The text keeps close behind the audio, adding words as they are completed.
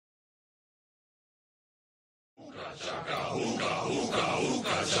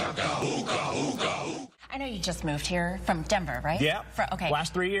I know you just moved here from Denver, right? Yeah. Okay.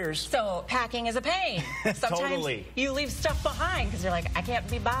 Last 3 years. So packing is a pain. Sometimes Totally. you leave stuff behind because you're like, I can't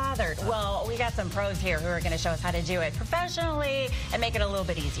be bothered. Well, we got some pros here who are going to show us how to do it professionally and make it a little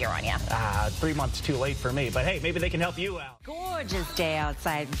bit easier on you. 3 months too late for me, but hey, maybe they can help you out. Gorgeous day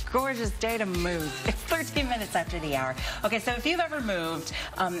outside. Gorgeous day to move. It's 13 minutes after the hour. Okay, so if you've ever moved,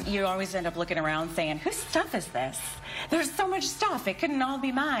 you always end up looking around saying, whose stuff is this? There's so much stuff. It couldn't all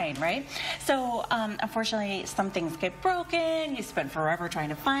be mine, right? So, unfortunately, some things get broken. You spend forever trying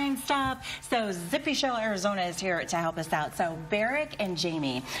to find stuff. So, Zippy Shell of Arizona is here to help us out. So, Barrick and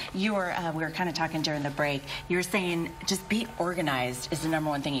Jamie, we were kind of talking during the break. You were saying just be organized is the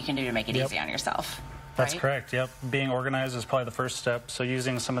 #1 thing you can do to make it easy on yourself. That's right? correct, yep. Being organized is probably the first step. So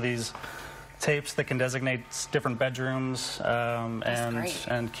using some of these tapes that can designate different bedrooms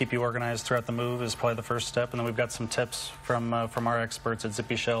and keep you organized throughout the move is probably the first step. And then we've got some tips from our experts at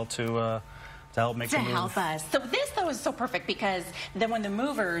Zippy Shell to help make the move. To help us. So this, though, is so perfect because then when the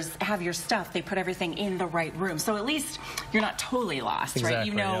movers have your stuff, they put everything in the right room. So at least you're not totally lost, exactly, right?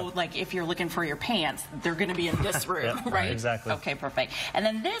 You know, like if you're looking for your pants, they're going to be in this room, Yep, right? Exactly. Okay, perfect. And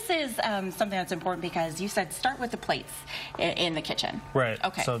then this is something that's important because you said start with the plates in the kitchen. Right.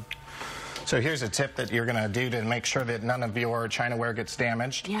 Okay. So here's a tip that you're going to do to make sure that none of your Chinaware gets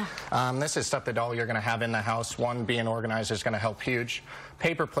damaged. Yeah. This is stuff that all you're going to have in the house. One, being organized is going to help huge.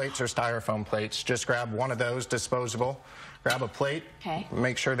 Paper plates or styrofoam plates. Just grab one of those, disposable. Grab a plate. Okay.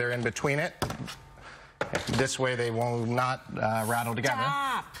 Make sure they're in between it. This way they will not rattle together.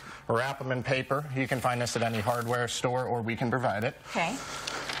 Stop. Wrap them in paper. You can find this at any hardware store or we can provide it. Okay.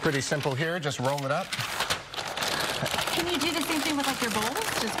 Pretty simple here. Just roll it up. Can you do the same thing with like your bowls?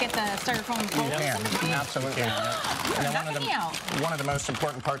 Just get the styrofoam bowls? You can, absolutely. And then one of the most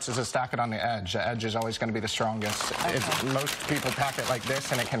important parts is to stack it on the edge. The edge is always going to be the strongest. Okay. Most people pack it like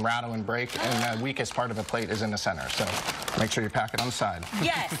this, and it can rattle and break, and the weakest part of the plate is in the center. So make sure you pack it on the side.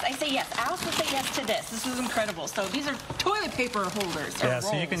 Yes, I say yes. I also say yes to this. This is incredible. So these are toilet paper holders. Yeah,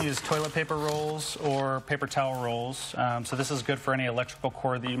 rolls. so you can use toilet paper rolls or paper towel rolls. So this is good for any electrical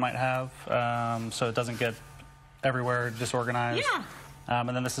cord that you might have, so it doesn't get everywhere disorganized. Yeah. And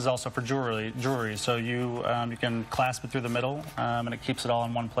then this is also for jewelry. So you can clasp it through the middle, and it keeps it all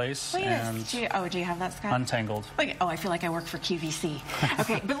in one place. And do you have that, Scott? untangled. Oh, I feel like I work for QVC.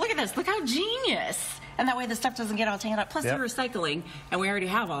 Okay, but look at this. Look how genius. And that way the stuff doesn't get all tangled up. Plus, Yep. they're recycling, and we already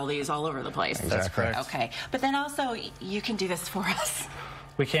have all these all over the place. That's correct. Okay, but then also you can do this for us.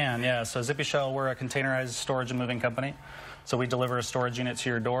 We can, yeah. So Zippy Shell, we're a containerized storage and moving company. So we deliver a storage unit to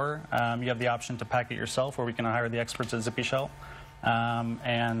your door. You have the option to pack it yourself, or we can hire the experts at Zippy Shell.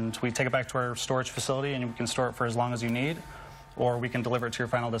 And we take it back to our storage facility, and we can store it for as long as you need, or we can deliver it to your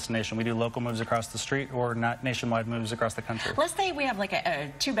final destination. We do local moves across the street or nationwide moves across the country. Let's say we have like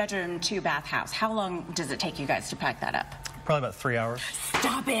a 2-bedroom, 2-bath house. How long does it take you guys to pack that up? Probably about 3 hours.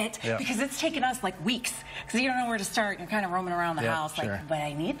 Stop it! Yeah. Because it's taken us like weeks. Because you don't know where to start. You're kind of roaming around the house sure. like, but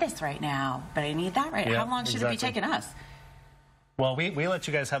I need this right now. But I need that right now. Yeah, How long should it be taking us? Well, we let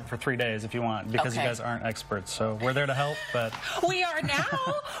you guys have it for 3 days if you want, because you guys aren't experts. So we're there to help, but... We are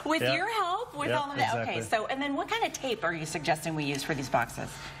now, with your help, with all of that. Exactly. Okay, so, and then what kind of tape are you suggesting we use for these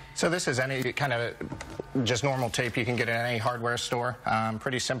boxes? So this is any kind of just normal tape you can get at any hardware store.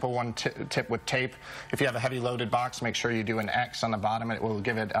 Pretty simple one tip with tape. If you have a heavy loaded box, make sure you do an X on the bottom. It will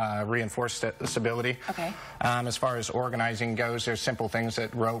give it reinforced stability. Okay. As far as organizing goes, there's simple things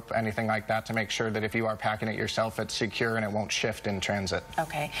that rope, anything like that, to make sure that if you are packing it yourself, it's secure and it won't shift in transit.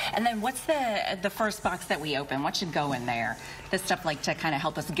 Okay, and then what's the first box that we open? What should go in there? This stuff like to kind of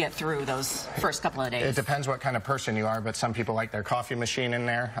help us get through those first couple of days. It depends what kind of person you are, but some people like their coffee machine in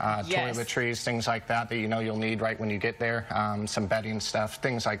there, toiletries, things like that that you know you'll need right when you get there, some bedding stuff,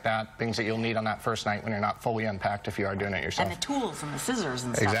 things like that, things that you'll need on that first night when you're not fully unpacked if you are doing it yourself. And the tools and the scissors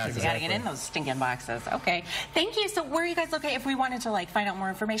and stuff. Exactly. You got to get in those stinking boxes. Okay, thank you. So where are you guys located? If we wanted to like find out more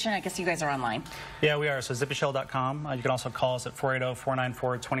information, I guess you guys are online. Yeah, we are. So zippyshell.com. You can also call us at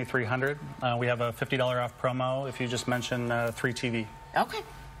 480-494-2300. We have a $50 off promo if you just mention 3TV. Okay.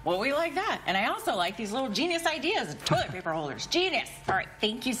 Well, we like that. And I also like these little genius ideas. Toilet paper holders. Genius. All right.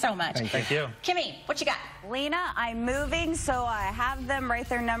 Thank you so much. Thank you. Kimmy, what you got? Lena, I'm moving, so have them write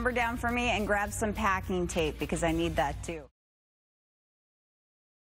their number down for me and grab some packing tape because I need that too.